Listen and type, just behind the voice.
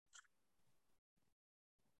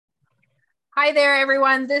Hi there,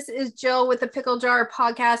 everyone. This is Jill with the Pickle Jar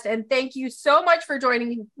podcast, and thank you so much for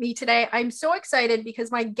joining me today. I'm so excited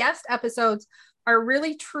because my guest episodes are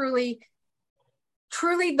really, truly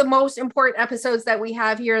the most important episodes that we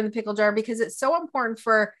have here in the Pickle Jar because it's so important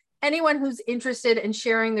for anyone who's interested in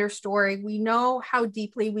sharing their story. We know how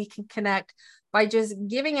deeply we can connect by just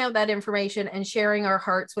giving out that information and sharing our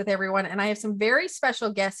hearts with everyone. And I have some very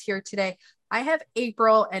special guests here today. I have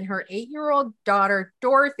April and her 8-year-old daughter,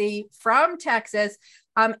 Dorothy, from Texas.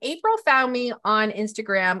 April found me on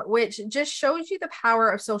Instagram, which just shows you the power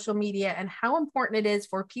of social media and how important it is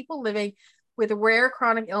for people living with rare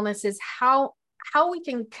chronic illnesses, how we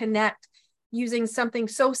can connect using something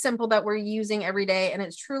so simple that we're using every day. And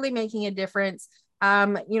it's truly making a difference,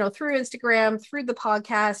 through Instagram, through the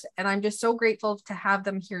podcast. And I'm just so grateful to have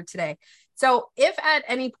them here today. So if at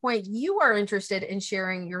any point you are interested in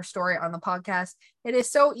sharing your story on the podcast, it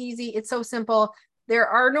is so easy. It's so simple. There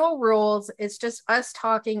are no rules. It's just us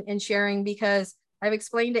talking and sharing because I've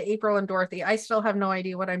explained to April and Dorothy, I still have no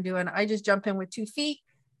idea what I'm doing. I just jump in with 2 feet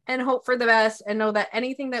and hope for the best and know that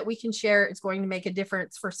anything that we can share is going to make a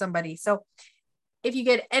difference for somebody. So if you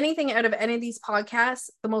get anything out of any of these podcasts,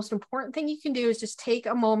 the most important thing you can do is just take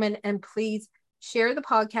a moment and please share the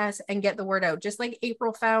podcast and get the word out. Just like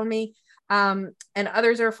April found me, and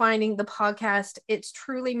others are finding the podcast, it's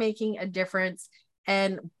truly making a difference.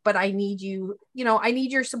 But I need I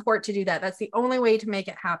need your support to do that. That's the only way to make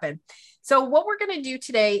it happen. So what we're going to do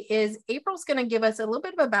today is April's going to give us a little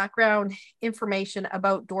bit of a background information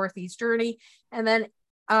about Dorothy's journey. And then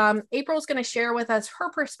April's going to share with us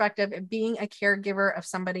her perspective of being a caregiver of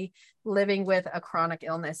somebody living with a chronic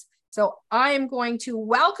illness. So I am going to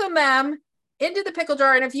welcome them into the Pickle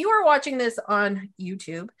Jar. And if you are watching this on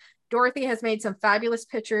YouTube, Dorothy has made some fabulous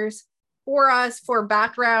pictures for us for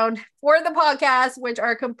background for the podcast, which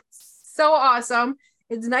are so awesome.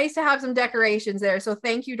 It's nice to have some decorations there. So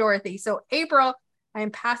thank you, Dorothy. So April, I'm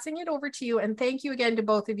passing it over to you. And thank you again to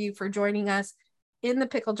both of you for joining us in the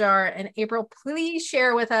Pickle Jar. And April, please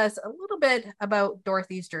share with us a little bit about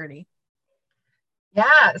Dorothy's journey.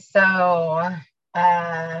 Yeah, so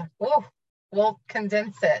we'll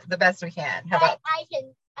condense it the best we can. How about I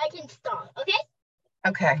can start, okay?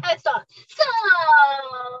 Okay. I start. So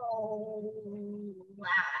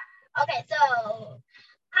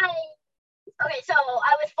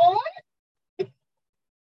I was born.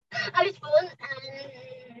 I was born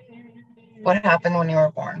and What happened when you were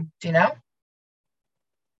born? Do you know?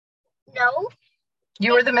 No.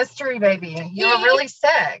 You were the mystery baby. You were really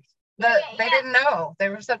sick. They didn't know. They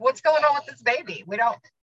were said, "What's going on with this baby?"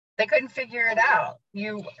 They couldn't figure it out.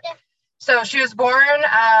 So she was born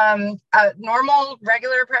a normal,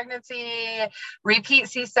 regular pregnancy, repeat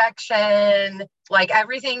C-section, like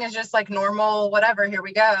everything is just like normal, whatever. Here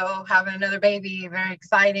we go, having another baby, very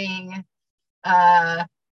exciting. And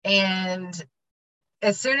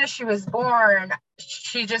as soon as she was born,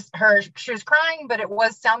 she was crying, but it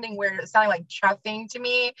was sounding weird. It sounded like chuffing to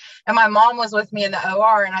me. And my mom was with me in the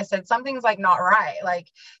OR, and I said, something's like not right. Like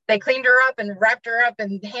they cleaned her up and wrapped her up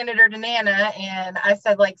and handed her to Nana. And I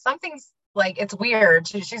said, like, something's like, it's weird.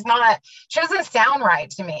 She doesn't sound right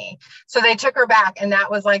to me. So they took her back. And that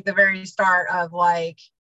was like the very start of like,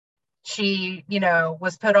 she,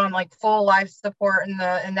 was put on like full life support in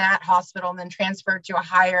that hospital and then transferred to a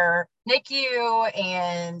higher NICU.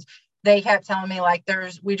 And they kept telling me like,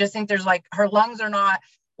 we just think there's like, her lungs are not,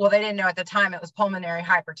 well, they didn't know at the time it was pulmonary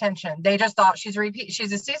hypertension. They just thought she's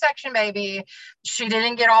a C-section baby. She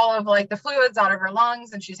didn't get all of like the fluids out of her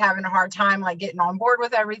lungs and she's having a hard time like getting on board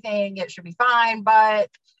with everything. It should be fine, but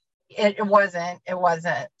it wasn't.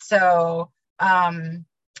 So,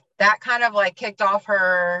 that kind of like kicked off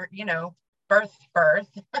her, birth.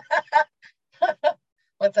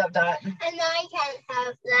 What's up, Dot? And I can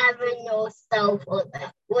have lavender stuff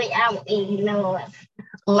without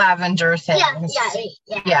lavender things.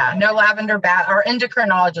 Yeah. No lavender bath. Our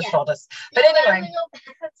endocrinologist told us. But anyway.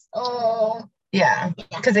 Yeah,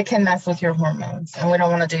 because it can mess with your hormones, and we don't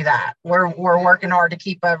want to do that. We're working hard to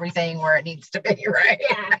keep everything where it needs to be, right?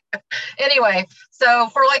 Yeah. Anyway, so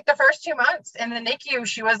for like the first 2 months in the NICU,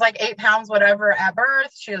 she was like 8 pounds, whatever, at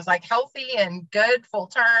birth. She was like healthy and good full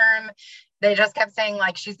term. They just kept saying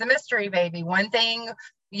like, she's the mystery baby. One thing,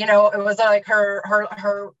 it was like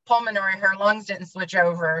her pulmonary, her lungs didn't switch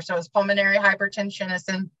over. So it was pulmonary hypertension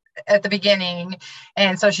at the beginning,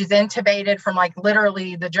 and so she's intubated from like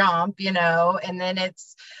literally the jump, and then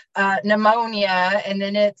it's pneumonia, and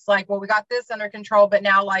then it's like, well, we got this under control, but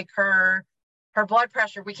now like her blood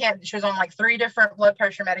pressure, she was on like 3 different blood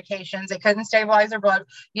pressure medications. It couldn't stabilize her blood.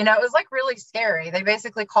 It was like really scary. They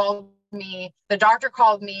basically the doctor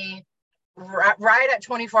called me right at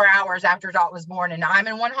 24 hours after Dot was born. And I'm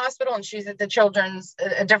in one hospital and she's at the children's,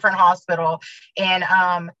 a different hospital. And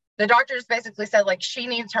the doctors basically said, like, she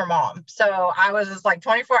needs her mom. So I was just like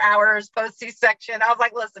 24 hours post C-section. I was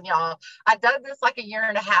like, listen, y'all, I did this like a year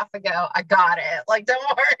and a half ago. I got it. Like, don't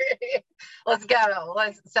worry. Let's go.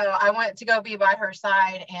 So I went to go be by her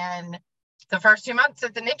side. And the first 2 months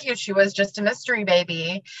at the NICU, she was just a mystery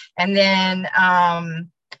baby. And then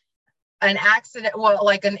an accident, well,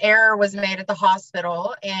 like an error was made at the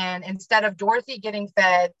hospital. And instead of Dorothy getting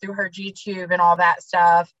fed through her G tube and all that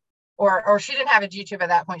stuff, or she didn't have a G tube at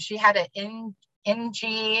that point, she had an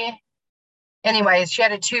NG. Anyways, she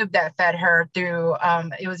had a tube that fed her through,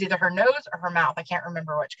 it was either her nose or her mouth. I can't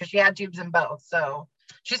remember which, because she had tubes in both. So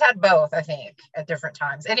she's had both, I think, at different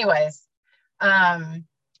times. Anyways, the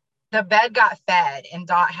bed got fed and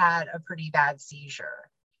Dot had a pretty bad seizure.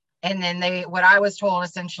 And then what I was told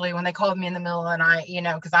essentially when they called me in the middle of the night,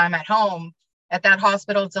 because I'm at home at that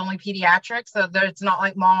hospital, it's only pediatrics. So it's not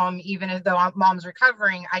like mom, even though mom's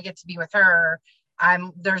recovering, I get to be with her.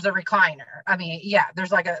 There's a recliner. I mean, yeah,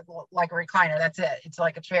 there's like a recliner. That's it. It's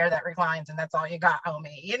like a chair that reclines and that's all you got,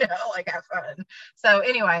 homie, like have fun. So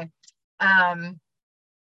anyway,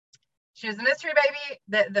 she was a mystery baby.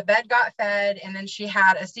 The bed got fed and then she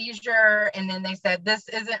had a seizure. And then they said, this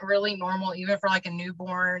isn't really normal, even for like a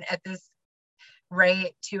newborn at this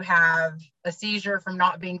rate, to have a seizure from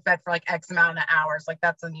not being fed for like X amount of hours. Like,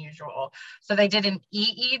 that's unusual. So they did an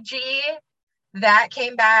EEG that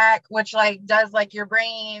came back, which like does like your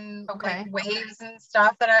brain like waves and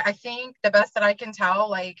stuff, that I think the best that I can tell,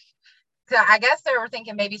 like, I guess they were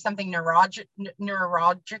thinking maybe something neurological. What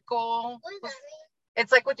does that mean?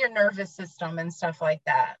 It's like with your nervous system and stuff like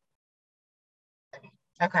that.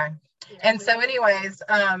 Okay. And so anyways,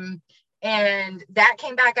 and that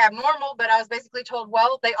came back abnormal, but I was basically told,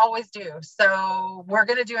 well, they always do. So we're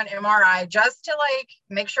going to do an MRI just to like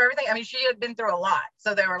make sure everything, I mean, she had been through a lot.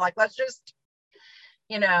 So they were like, let's just,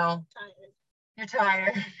 you're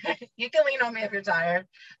tired. You can lean on me if you're tired.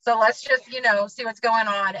 So let's just, see what's going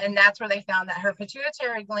on. And that's where they found that her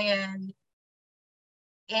pituitary gland,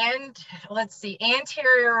 and let's see,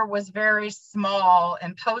 anterior was very small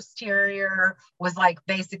and posterior was like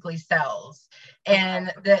basically cells.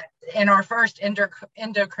 And in our first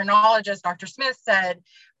endocrinologist, Dr. Smith said,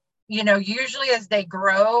 usually as they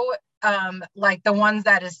grow, like the ones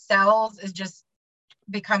that is cells is just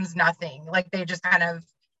becomes nothing. Like they just kind of,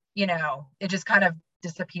 it just kind of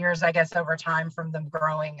disappears, I guess, over time from them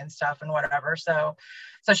growing and stuff and whatever. So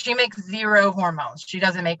she makes zero hormones. She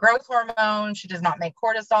doesn't make growth hormone. She does not make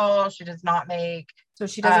cortisol. She does not make. So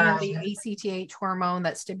she doesn't have the ACTH hormone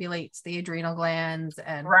that stimulates the adrenal glands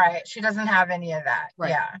and. Right. She doesn't have any of that. Right.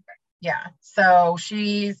 Yeah. Yeah. So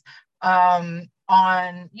she's on,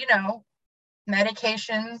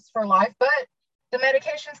 medications for life, but the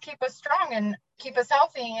medications keep us strong and keep us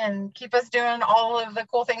healthy and keep us doing all of the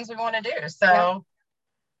cool things we want to do. So,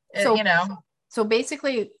 So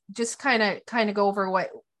basically just kind of go over what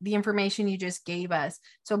the information you just gave us.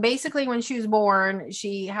 So basically when she was born,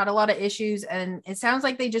 she had a lot of issues and it sounds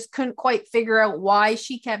like they just couldn't quite figure out why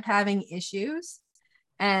she kept having issues.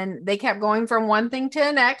 And they kept going from one thing to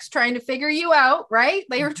the next, trying to figure you out, right?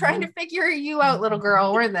 They were trying to figure you out, little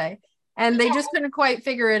girl, weren't they? And they just couldn't quite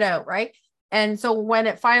figure it out, right? And so when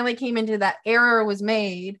it finally came into that error was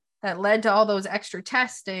made that led to all those extra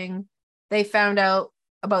testing, they found out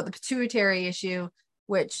about the pituitary issue,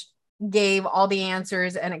 which gave all the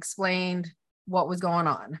answers and explained what was going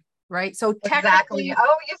on, right? So exactly.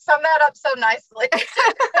 Oh, you summed that up so nicely.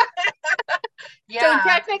 Yeah.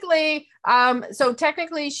 So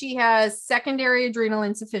technically she has secondary adrenal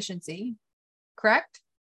insufficiency, correct?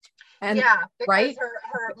 And yeah, because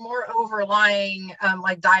her more overlying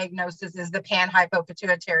like diagnosis is the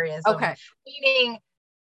panhypopituitarism. Okay. Meaning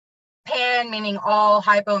pan meaning all,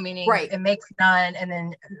 hypo meaning it makes none, and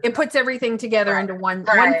then it puts everything together into one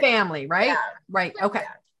family, right? Yeah. Right. Okay.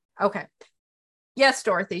 Yeah. Okay. Yes,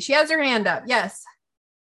 Dorothy. She has her hand up. Yes.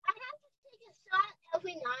 I have to take a shot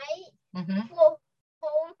every night for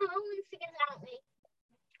hormones to get out me.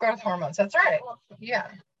 Growth hormones. That's right. Yeah.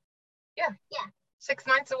 6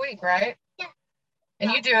 nights a week, right? Yeah.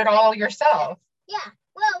 And you do it all yourself. Yeah.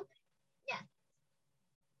 Well, yeah.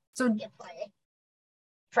 So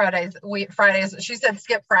Fridays. Fridays. She said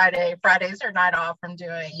skip Friday. Friday's her night off from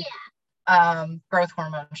doing growth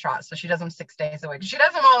hormone shots. So she does them 6 days a week. She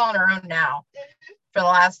does them all on her own now for the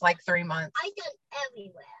last like 3 months. I done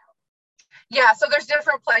everywhere. Yeah, so there's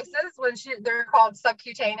different places when they're called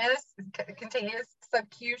subcutaneous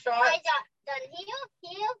sub-Q shots. I got done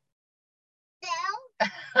here,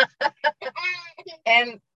 down,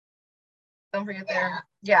 and Don't forget there.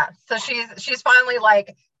 Yeah. So she's finally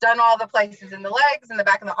like done all the places in the legs and the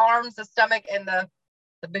back of the arms, the stomach, and the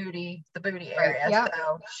booty area. Right. Yeah.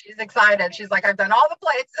 So she's excited. She's like, I've done all the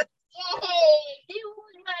places. Yay!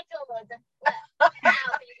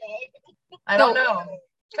 I don't know.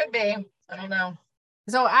 Could be. I don't know.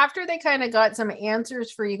 So after they kind of got some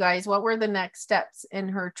answers for you guys, what were the next steps in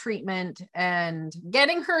her treatment and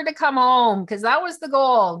getting her to come home? Because that was the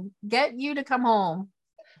goal, get you to come home.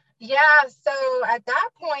 Yeah. So at that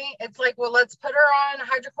point, it's like, well, let's put her on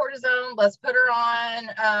hydrocortisone. Let's put her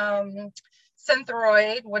on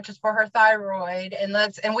Synthroid, which is for her thyroid, and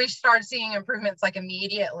we started seeing improvements like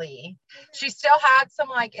immediately. She still had some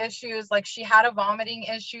like issues, like she had a vomiting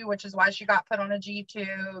issue, which is why she got put on a G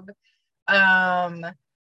tube. So I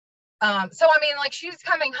mean, like she was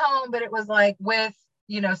coming home, but it was like with,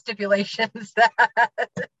 stipulations that,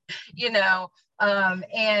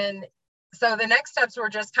 and so the next steps were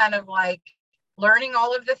just kind of like learning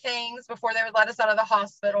all of the things before they would let us out of the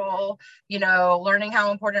hospital, learning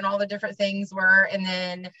how important all the different things were. And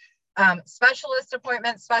then specialist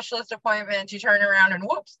appointment, you turn around and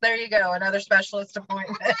whoops, there you go, another specialist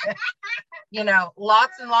appointment.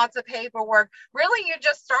 Lots and lots of paperwork. Really, you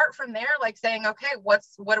just start from there, like saying, okay, what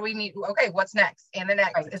do we need? Okay, what's next? And the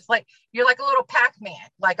next. Right. It's like you're like a little Pac-Man.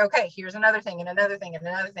 Like, okay, here's another thing and another thing and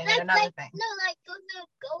another thing and another thing. No, like those are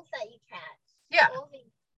ghosts that you catch. Yeah.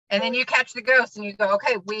 And then you catch the ghost and you go,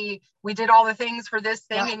 okay, we did all the things for this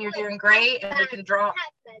thing, and you're doing great, and we can draw.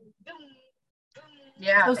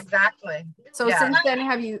 Yeah, exactly. So since then,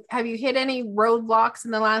 have you hit any roadblocks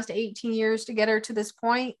in the last 18 years to get her to this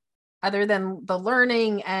point, other than the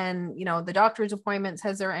learning and, the doctor's appointments?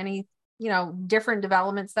 Has there any, different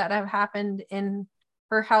developments that have happened in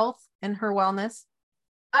her health and her wellness?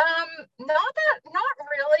 Not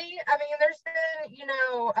really. I mean,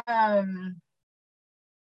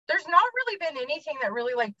 there's not really been anything that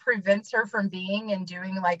really like prevents her from being and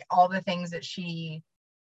doing like all the things that she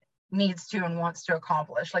needs to and wants to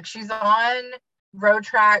accomplish. Like she's on road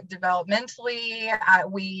track developmentally.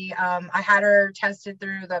 I had her tested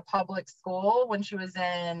through the public school when she was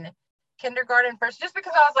in kindergarten first, just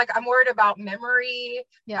because I was like, I'm worried about memory.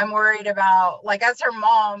 Yeah. I'm worried about, like, as her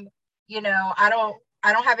mom, I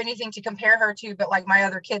don't have anything to compare her to, but like my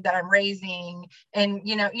other kid that I'm raising, and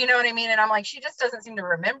you know what I mean? And I'm like, she just doesn't seem to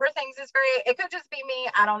remember things as great. It could just be me.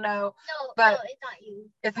 I don't know. No, it's not you.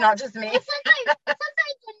 It's not just me. Sometimes it's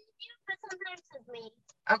you, but sometimes it's me.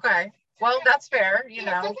 Okay. Well, that's fair,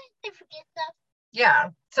 Sometimes they forget stuff. Yeah.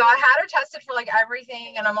 So I had her tested for like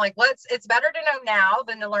everything, and I'm like, it's better to know now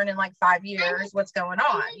than to learn in like 5 years what's going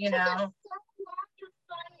on,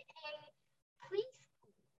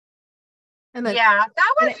 And then, yeah,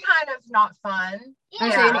 that was kind of not fun.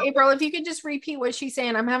 I'm saying, April, if you could just repeat what she's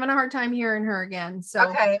saying, I'm having a hard time hearing her again. So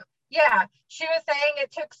okay. Yeah. She was saying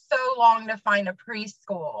it took so long to find a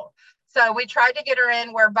preschool. So we tried to get her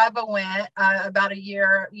in where Bubba went about a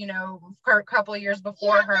year, a couple of years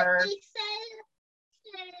before her. But he said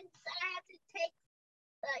since I have to take,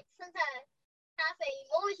 like, since I have a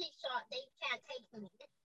emergency shot, they can't take me.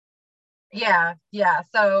 Yeah.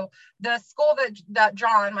 So the school that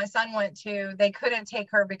John, my son, went to, they couldn't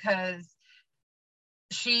take her because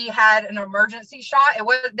she had an emergency shot.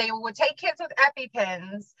 They would take kids with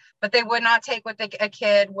EpiPens, but they would not take a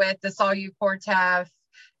kid with the Solu-Cortef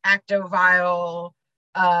Actovile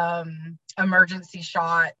emergency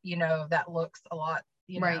shot, that looks a lot,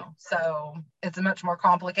 right. So it's much more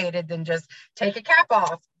complicated than just take a cap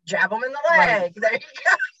off, jab them in the leg. Right. There you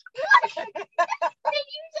go.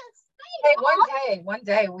 Hey, one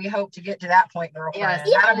day we hope to get to that point, girlfriend. Yes,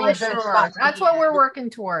 that'll be a good spot. That's what we're working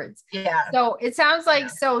towards. Yeah. So it sounds like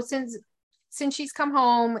since she's come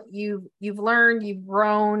home, you've learned, you've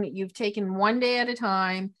grown, you've taken one day at a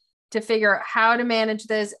time to figure out how to manage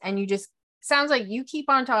this, and you just sounds like you keep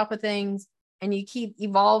on top of things and you keep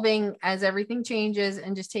evolving as everything changes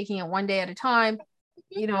and just taking it one day at a time.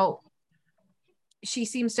 She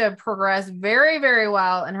seems to have progressed very, very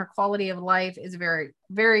well, and her quality of life is very,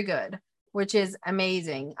 very good, which is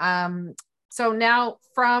amazing. So now,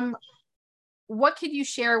 from what could you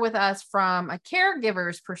share with us from a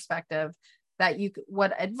caregiver's perspective,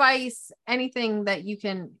 what advice, anything that you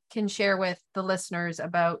can share with the listeners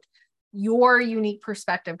about your unique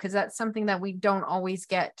perspective, because that's something that we don't always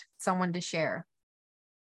get someone to share.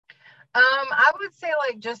 I would say,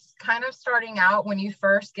 like, just kind of starting out when you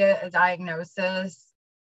first get a diagnosis,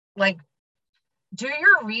 like, do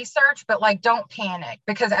your research, but like, don't panic,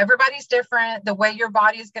 because everybody's different. The way your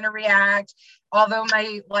body is going to react, although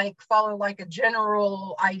may like follow like a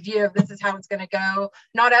general idea of this is how it's going to go,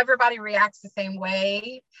 not everybody reacts the same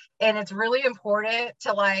way. And it's really important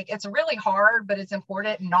to like, it's really hard, but it's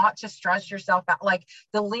important not to stress yourself out. Like,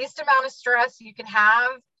 the least amount of stress you can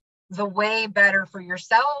have, the way better for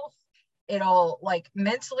yourself. It'll like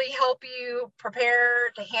mentally help you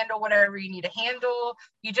prepare to handle whatever you need to handle.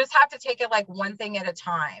 You just have to take it like one thing at a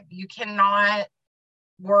time. You cannot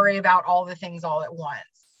worry about all the things all at once.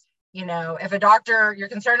 You know, if you're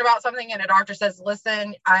concerned about something and a doctor says,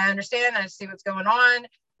 listen, I understand, I see what's going on,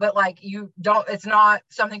 but like, it's not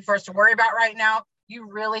something for us to worry about right now. You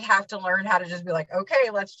really have to learn how to just be like,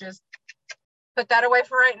 okay, let's just put that away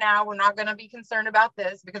for right now. We're not going to be concerned about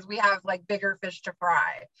this because we have like bigger fish to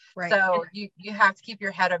fry. Right. So you have to keep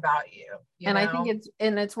your head about you. And I think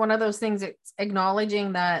it's one of those things, it's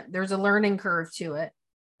acknowledging that there's a learning curve to it,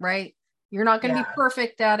 right? You're not going to be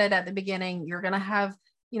perfect at it at the beginning. You're going to have,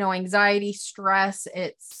 anxiety, stress.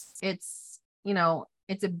 It's, it's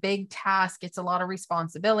a big task. It's a lot of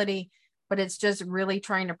responsibility, but it's just really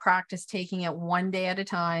trying to practice taking it one day at a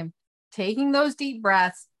time, taking those deep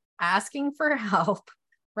breaths, asking for help,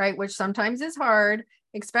 right? Which sometimes is hard,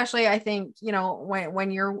 especially I think,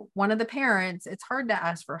 when you're one of the parents, it's hard to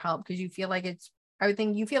ask for help because you feel like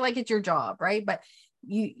it's your job, right? But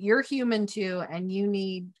you're human too, and you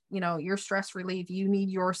need, your stress relief, you need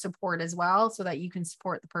your support as well so that you can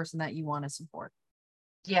support the person that you want to support.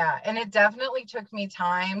 Yeah. And it definitely took me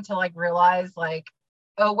time to like realize like,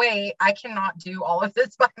 oh wait, I cannot do all of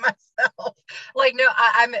this by myself. Like, no,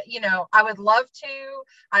 I'm, I would love to,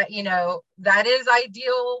 that is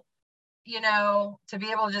ideal, to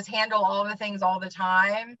be able to just handle all the things all the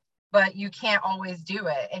time, but you can't always do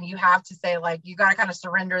it. And you have to say like, you got to kind of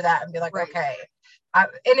surrender that and be like, right. Okay.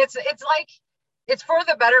 And it's like, it's for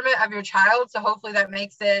the betterment of your child. So hopefully that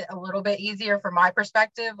makes it a little bit easier from my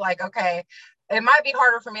perspective. Like, okay, it might be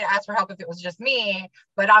harder for me to ask for help if it was just me,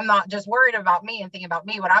 but I'm not just worried about me and thinking about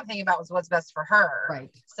me. What I'm thinking about is what's best for her. Right.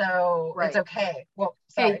 So It's okay. Well,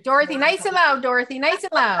 sorry. Hey, Dorothy, nice and loud, Dorothy, nice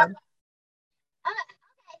and loud.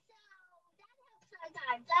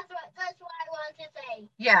 That's what I wanted to say.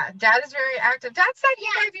 Yeah, Dad is very active. Dad said he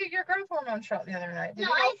gave you your growth hormone shot the other night. No,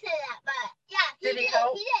 I said that, but yeah, he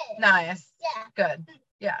help? He did. Nice. Yeah. Good.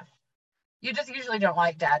 Yeah. You just usually don't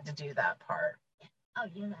like Dad to do that part. Oh,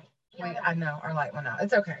 you're right. I know, our light went out.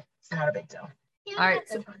 It's okay. It's not a big deal. All right.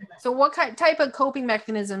 So what type of coping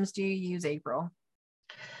mechanisms do you use, April?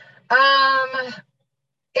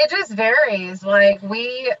 It just varies. Like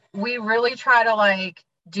we really try to like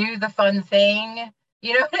do the fun thing.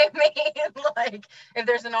 You know what I mean? Like if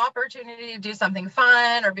there's an opportunity to do something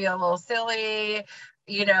fun or be a little silly,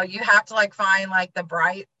 you have to like find like the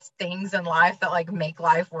bright things in life that like make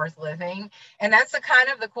life worth living. And that's the kind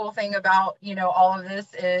of the cool thing about, all of this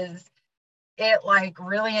is it like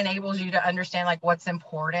really enables you to understand like what's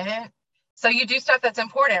important. So you do stuff that's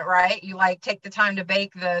important, right? You like take the time to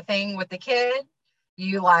bake the thing with the kid.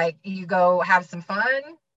 You go have some fun.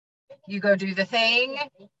 You go do the thing.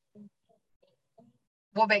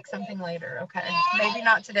 We'll bake something later. Okay. Maybe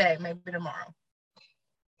not today, maybe tomorrow.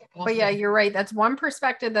 But yeah, you're right. That's one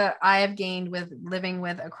perspective that I have gained with living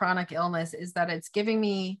with a chronic illness, is that it's giving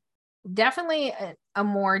me definitely a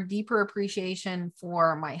more deeper appreciation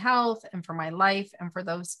for my health and for my life and for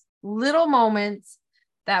those little moments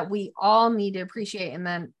that we all need to appreciate. And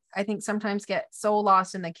then I think sometimes get so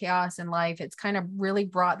lost in the chaos in life. It's kind of really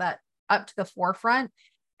brought that up to the forefront.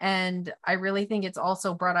 And I really think it's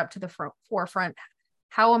also brought up to the forefront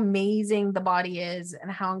how amazing the body is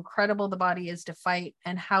and how incredible the body is to fight,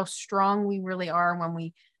 and how strong we really are when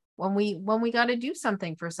we got to do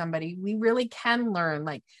something for somebody. We really can learn.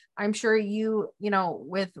 Like I'm sure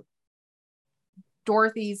with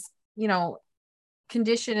Dorothy's,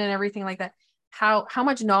 condition and everything like that, how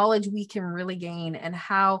much knowledge we can really gain, and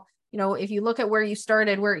how, if you look at where you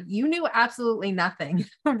started, where you knew absolutely nothing,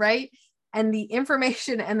 right? And the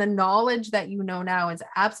information and the knowledge that now is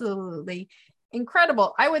absolutely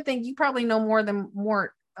incredible. I would think you probably know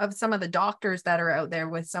more of some of the doctors that are out there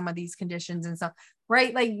with some of these conditions and stuff,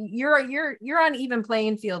 right? Like you're on even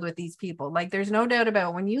playing field with these people. Like there's no doubt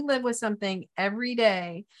about when you live with something every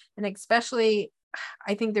day, and especially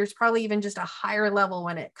I think there's probably even just a higher level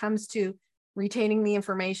when it comes to retaining the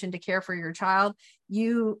information to care for your child.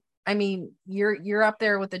 You're up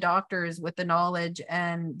there with the doctors with the knowledge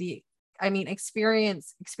and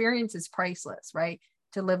experience is priceless, right?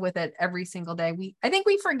 To live with it every single day. I think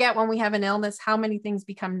we forget when we have an illness how many things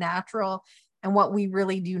become natural and what we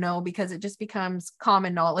really do know, because it just becomes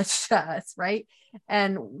common knowledge to us, right?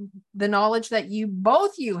 And the knowledge that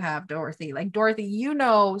you have, Dorothy, like Dorothy, you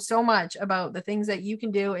know so much about the things that you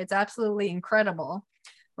can do. It's absolutely incredible,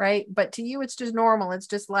 right? But to you, it's just normal. It's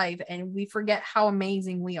just life. And we forget how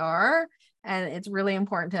amazing we are. And it's really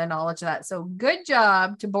important to acknowledge that. So good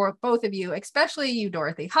job to both of you, especially you,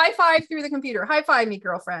 Dorothy. High five through the computer. High five me,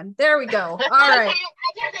 girlfriend. There we go. All right.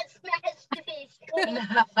 I gotta smash the screen.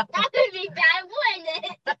 That would be bad, wouldn't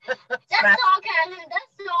it? That's all Kevin.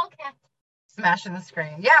 That's all Kevin. Smashing the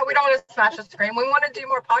screen. Yeah, we don't want to smash the screen. We want to do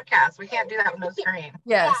more podcasts. We can't do that with no screen.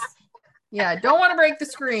 Yes. Yeah. Don't want to break the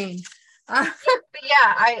screen. But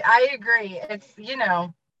yeah, I agree. It's, you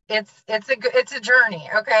know, it's a journey.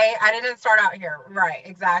 Okay. I didn't start out here. Right.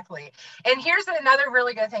 Exactly. And here's another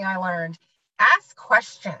really good thing I learned. Ask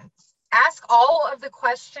questions. Ask all of the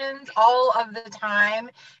questions all of the time.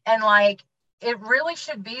 And like, it really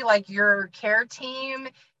should be like your care team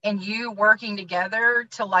and you working together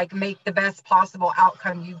to like make the best possible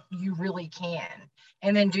outcome you really can.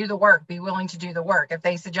 And then do the work, be willing to do the work. If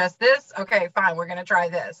they suggest this, okay, fine, we're going to try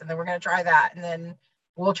this, and then we're going to try that. And then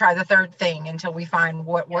we'll try the third thing until we find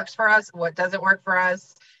what works for us, what doesn't work for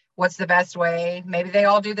us, what's the best way. Maybe they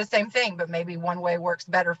all do the same thing, but maybe one way works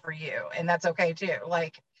better for you. And that's okay too.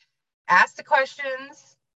 Like, ask the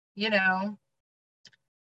questions, you know,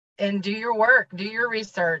 and do your work, do your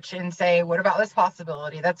research and say, what about this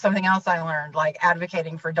possibility? That's something else I learned, like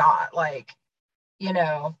advocating for Dot, like, you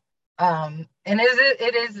know, and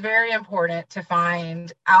it is very important to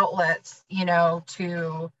find outlets, you know,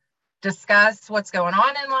 to discuss what's going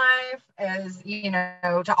on in life, as, you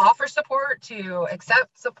know, to offer support, to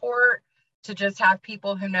accept support, to just have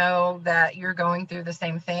people who know that you're going through the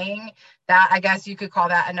same thing. That, I guess you could call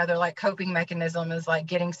that another like coping mechanism, is like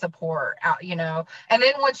getting support out, you know. And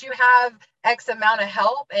then once you have X amount of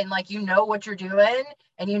help and like, you know what you're doing,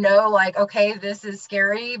 and you know, like, okay, this is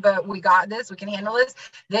scary, but we got this, we can handle this,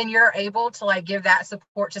 then you're able to like give that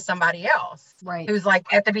support to somebody else, right, who's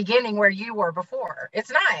like at the beginning where you were before.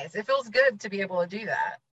 It's nice. It feels good to be able to do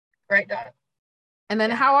that. Right, Dot? and then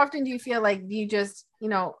how often do you feel like you just, you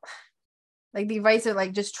know, like the advice of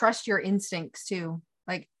like, just trust your instincts too,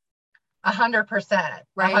 like 100%,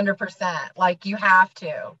 right, 100%. Like, you have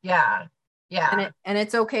to. Yeah. and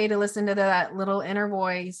it's okay to listen to that little inner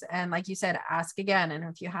voice, and like you said, ask again. And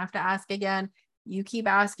if you have to ask again, you keep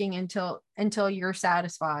asking until you're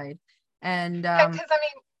satisfied. And because I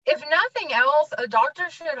mean, if nothing else, a doctor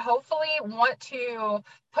should hopefully want to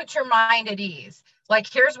put your mind at ease. Like,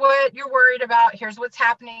 here's what you're worried about, here's what's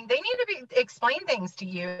happening. They need to explain things to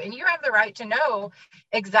you, and you have the right to know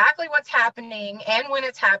exactly what's happening and when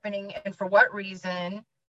it's happening and for what reason.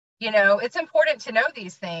 You know, it's important to know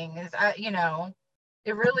these things. You know,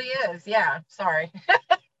 it really is. Yeah. Sorry.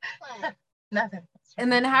 Nothing.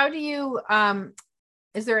 and then how do you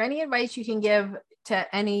is there any advice you can give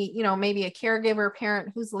to any, you know, maybe a caregiver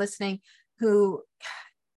parent who's listening, who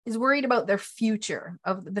is worried about their future,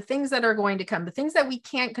 of the things that are going to come, the things that we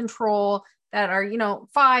can't control, that are, you know,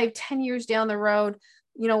 5-10 years down the road?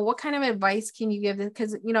 You know, what kind of advice can you give?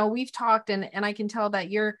 Because, you know, we've talked, and I can tell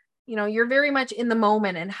that you're, you know, you're very much in the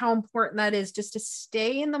moment, and how important that is, just to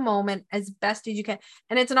stay in the moment as best as you can.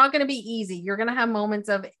 And it's not going to be easy. You're going to have moments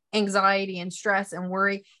of anxiety and stress and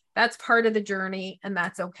worry. That's part of the journey, and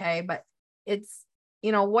that's okay. But it's,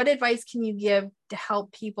 you know, what advice can you give to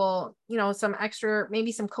help people, you know, some extra,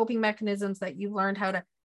 maybe some coping mechanisms that you've learned how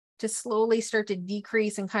to slowly start to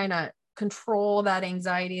decrease and kind of control that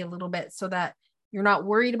anxiety a little bit, so that you're not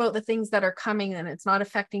worried about the things that are coming, and it's not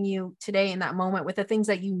affecting you today in that moment with the things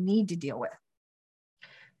that you need to deal with?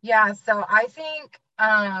 Yeah, so I think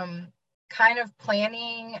kind of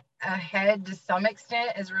planning ahead to some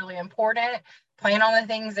extent is really important. Plan on the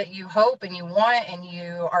things that you hope and you want, and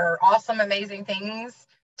you are awesome, amazing things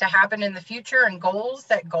to happen in the future, and goals,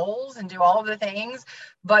 set goals and do all of the things.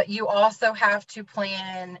 But you also have to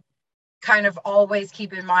plan, kind of always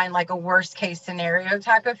keep in mind like a worst case scenario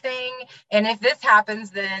type of thing. And if this happens,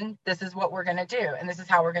 then this is what we're going to do, and this is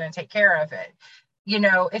how we're going to take care of it. You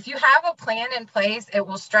know, if you have a plan in place, it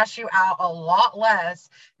will stress you out a lot less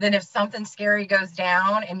than if something scary goes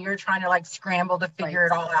down and you're trying to like scramble to figure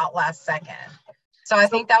it all out last second. So I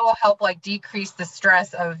think that will help like decrease the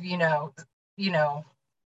stress of, you know,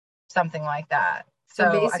 something like that.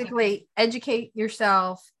 So basically educate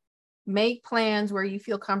yourself, make plans where you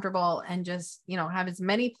feel comfortable, and just, you know, have as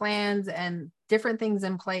many plans and different things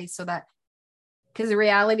in place, so that, because the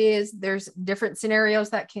reality is there's different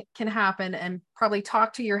scenarios that can happen, and probably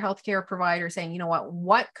talk to your healthcare provider saying, you know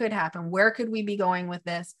what could happen? Where could we be going with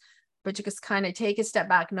this? But you just kind of take a step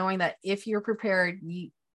back, knowing that if you're prepared,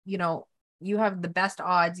 you know, you have the best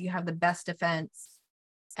odds, you have the best defense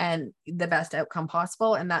and the best outcome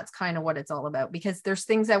possible. And that's kind of what it's all about, because there's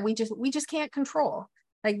things that we just can't control.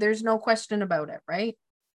 Like there's no question about it, right?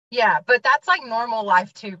 Yeah, but that's like normal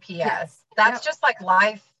life too, PS. Yes. That's just like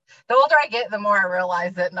life. The older I get, the more I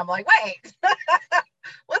realize it. And I'm like, wait,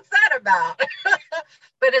 what's that about?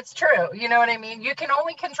 But it's true. You know what I mean? You can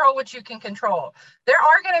only control what you can control. There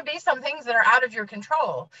are going to be some things that are out of your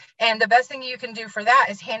control. And the best thing you can do for that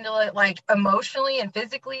is handle it like emotionally and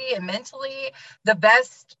physically and mentally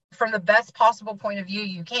from the best possible point of view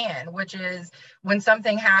you can, which is when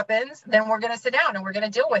something happens, then we're going to sit down and we're going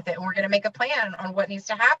to deal with it. And we're going to make a plan on what needs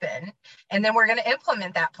to happen. And then we're going to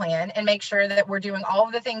implement that plan and make sure that we're doing all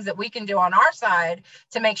of the things that we can do on our side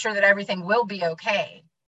to make sure that everything will be okay.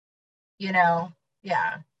 You know?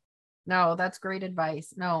 Yeah. No, that's great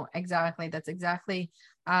advice. No, exactly. That's exactly,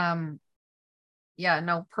 yeah,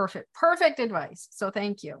 no, perfect advice. So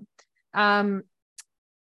thank you.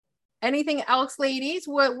 Anything else, ladies?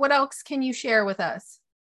 What else can you share with us?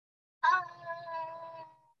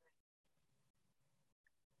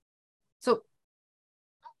 So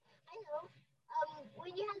I know.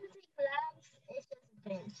 When you have to take labs, it's just a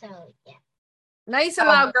thing. So yeah. Nice and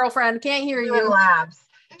loud, girlfriend. Can't hear you. Labs.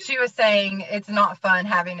 She was saying it's not fun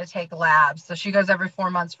having to take labs. So she goes every 4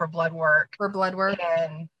 months for blood work.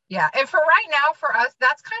 And yeah. And for right now, for us,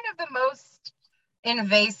 that's kind of the most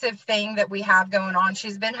invasive thing that we have going on.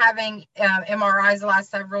 She's been having MRIs the last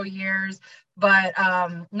several years, but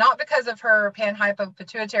not because of her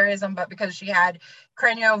panhypopituitarism, but because she had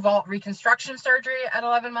cranial vault reconstruction surgery at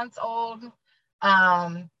 11 months old.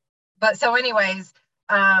 But so anyways,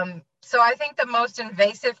 so I think the most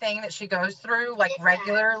invasive thing that she goes through like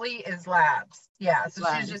regularly is labs. Yeah. So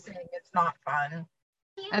she's just saying it's not fun.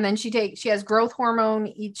 And then she has growth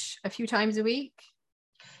hormone a few times a week.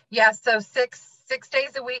 Yeah. So six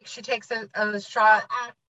days a week, she takes a shot.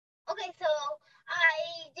 Okay. So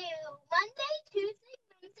I do Monday, Tuesday,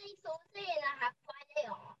 Wednesday, Thursday, and I have Friday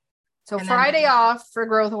off. So Friday off for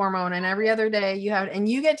growth hormone, and every other day you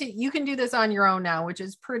can do this on your own now, which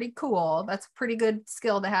is pretty cool. That's a pretty good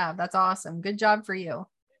skill to have. That's awesome. Good job for you.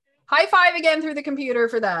 High five again through the computer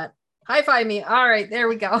for that. High five me. All right, there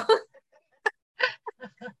we go.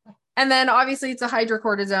 And then obviously it's a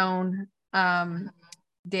hydrocortisone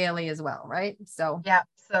daily as well, right? So yeah.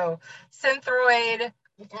 So Synthroid,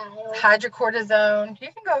 hydrocortisone. You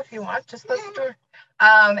can go if you want. Just close the door.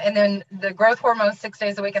 And then the growth hormone 6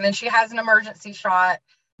 days a week. And then she has an emergency shot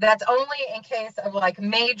that's only in case of like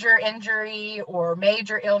major injury or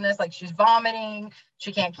major illness, like she's vomiting,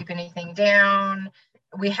 she can't keep anything down.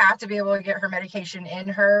 We have to be able to get her medication in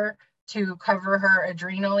her to cover her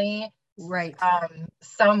adrenally, right,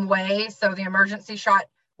 some way. So the emergency shot,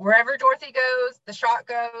 wherever Dorothy goes, the shot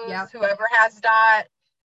goes. Yep. Whoever has dot,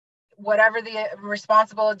 whatever the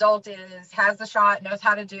responsible adult is, has the shot, knows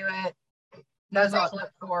how to do it. Knows what to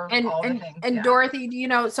look for, all the things. And yeah. Dorothy, do you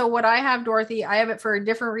know, so what I have, Dorothy, I have it for a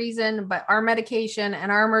different reason, but our medication and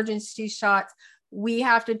our emergency shots, we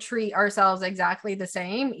have to treat ourselves exactly the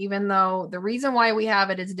same, even though the reason why we have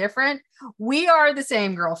it is different. We are the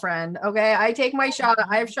same, girlfriend. Okay. I take my shot.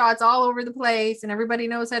 I have shots all over the place and everybody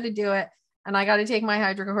knows how to do it. And I got to take my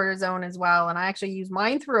hydrocortisone as well. And I actually use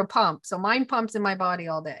mine through a pump. So mine pumps in my body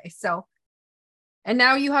all day. So, and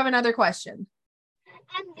now you have another question.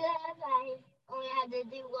 I'm glad I only had to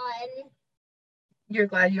do one. You're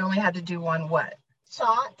glad you only had to do one what?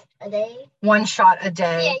 Shot a day. One shot a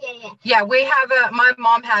day. Yeah. Yeah, we have my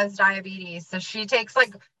mom has diabetes, so she takes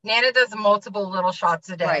like Nana does multiple little shots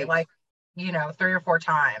a day, right. Like 3 or 4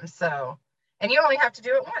 times. So, and you only have to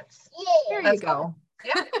do it once. Yeah, there you go.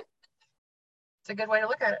 Cool. Yeah, it's a good way to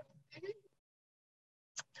look at it.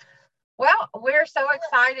 Well, we're so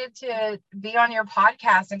excited to be on your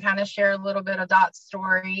podcast and kind of share a little bit of Dot's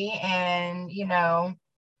story and,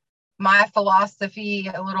 my philosophy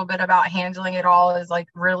a little bit about handling it all is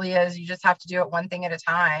you just have to do it one thing at a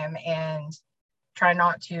time and try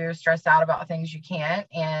not to stress out about things you can't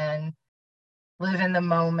and live in the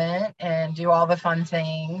moment and do all the fun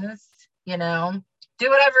things, do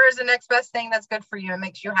whatever is the next best thing that's good for you and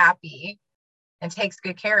makes you happy and takes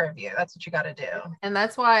good care of you. That's what you got to do. And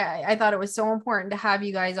that's why I thought it was so important to have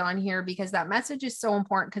you guys on here, because that message is so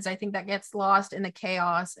important, because I think that gets lost in the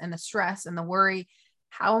chaos and the stress and the worry,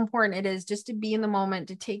 how important it is just to be in the moment,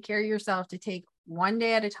 to take care of yourself, to take one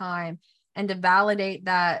day at a time, and to validate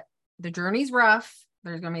that the journey's rough.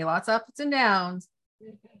 There's going to be lots of ups and downs,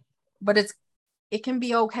 but it can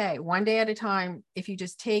be okay one day at a time. If you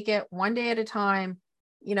just take it one day at a time,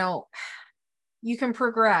 you can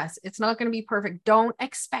progress. It's not going to be perfect. Don't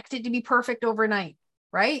expect it to be perfect overnight,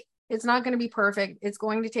 right? It's not going to be perfect. It's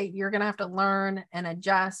going to take, you're going to have to learn and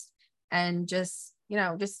adjust and just,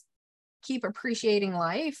 just keep appreciating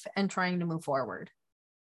life and trying to move forward.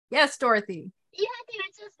 Yes, Dorothy. You have to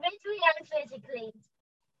adjust mentally and physically.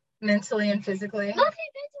 Mentally and physically? Mostly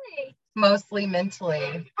mentally. Mostly mentally.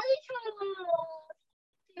 At least for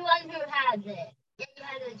the one who has it. Yeah, you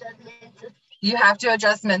have to adjust mentally. You have to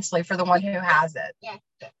adjust mentally for the one who has it. Yeah.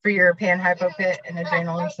 For your pan-hypopit and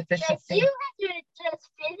adrenal insufficiency. You have to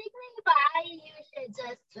adjust physically, but I usually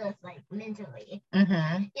adjust just like mentally.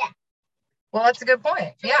 Mm-hmm. Yeah. Well, that's a good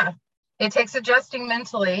point. Yeah. It takes adjusting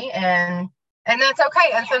mentally, and that's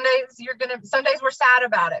okay. And some days we're sad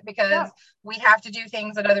about it because we have to do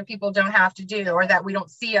things that other people don't have to do, or that we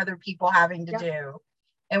don't see other people having to do.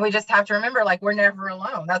 And we just have to remember, like, we're never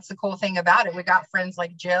alone. That's the cool thing about it. We got friends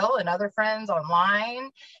like Jill and other friends online,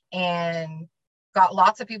 and got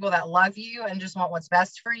lots of people that love you and just want what's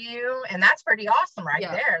best for you. And that's pretty awesome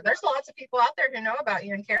there. There's lots of people out there who know about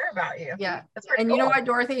you and care about you. Yeah. That's pretty cool. You know what,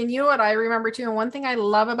 Dorothy, and you know what I remember too, and one thing I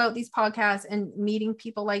love about these podcasts and meeting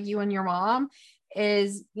people like you and your mom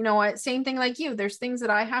is, you know what, same thing like you. There's things that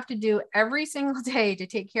I have to do every single day to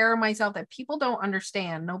take care of myself that people don't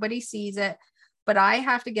understand. Nobody sees it. But I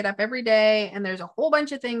have to get up every day, and there's a whole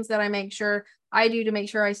bunch of things that I make sure I do to make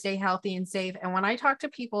sure I stay healthy and safe. And when I talk to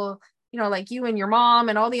people, like you and your mom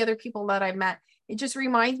and all the other people that I've met, it just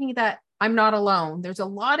reminds me that I'm not alone. There's a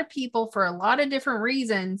lot of people for a lot of different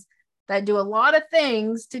reasons that do a lot of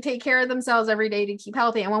things to take care of themselves every day to keep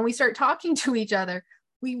healthy. And when we start talking to each other,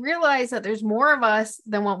 we realize that there's more of us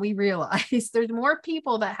than what we realize. There's more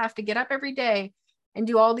people that have to get up every day and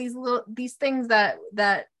do all these things that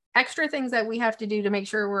extra things that we have to do to make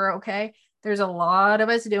sure we're okay. There's a lot of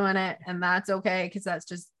us doing it, and that's okay, because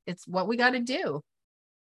it's what we got to do.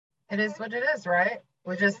 It is what it is, right?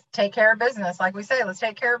 We just take care of business. Like we say, let's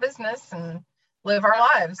take care of business and live our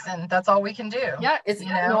lives. And that's all we can do. Yeah. It's,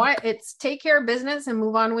 it's take care of business and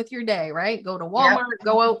move on with your day, right? Go to Walmart,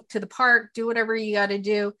 go out to the park, do whatever you got to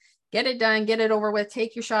do, get it done, get it over with,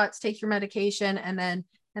 take your shots, take your medication, and then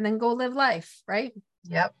go live life. Right.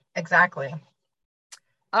 Yep, exactly.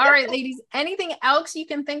 All right, ladies, anything else you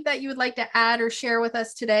can think that you would like to add or share with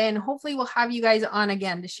us today? And hopefully we'll have you guys on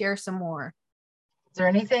again to share some more. Is there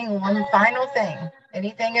one final thing,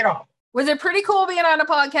 anything at all? Was it pretty cool being on a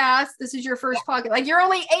podcast? This is your first podcast. Like, you're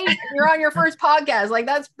only 8 and you're on your first podcast. Like,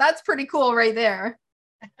 that's pretty cool right there.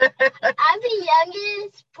 I'm the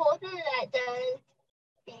youngest person that does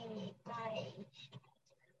my age.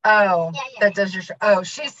 Oh, that does your show. Oh,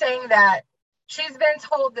 she's saying that she's been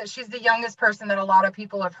told that she's the youngest person that a lot of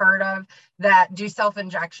people have heard of that do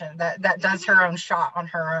self-injection, that does her own shot on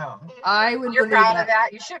her own. I would. You're proud of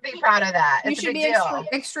that. You should be proud of that. You should be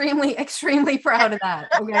extremely, extremely proud of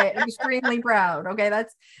that. Okay, extremely proud. Okay,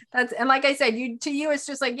 that's and like I said, to you, it's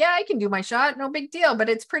just like, yeah, I can do my shot, no big deal. But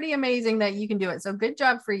it's pretty amazing that you can do it. So good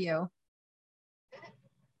job for you.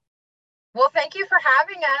 Well, thank you for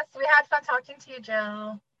having us. We had fun talking to you,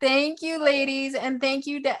 Jill. Thank you, ladies. And thank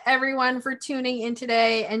you to everyone for tuning in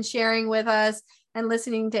today and sharing with us and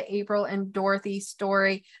listening to April and Dorothy's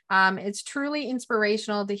story. It's truly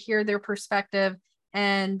inspirational to hear their perspective.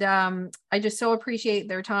 And I just so appreciate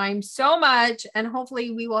their time so much. And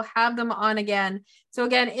hopefully we will have them on again. So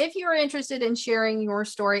again, if you're interested in sharing your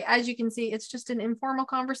story, as you can see, it's just an informal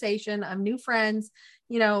conversation of new friends,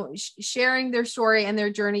 sharing their story and their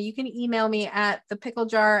journey. You can email me at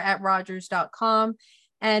thepicklejar@rogers.com.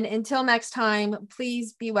 And until next time,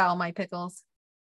 please be well, my pickles.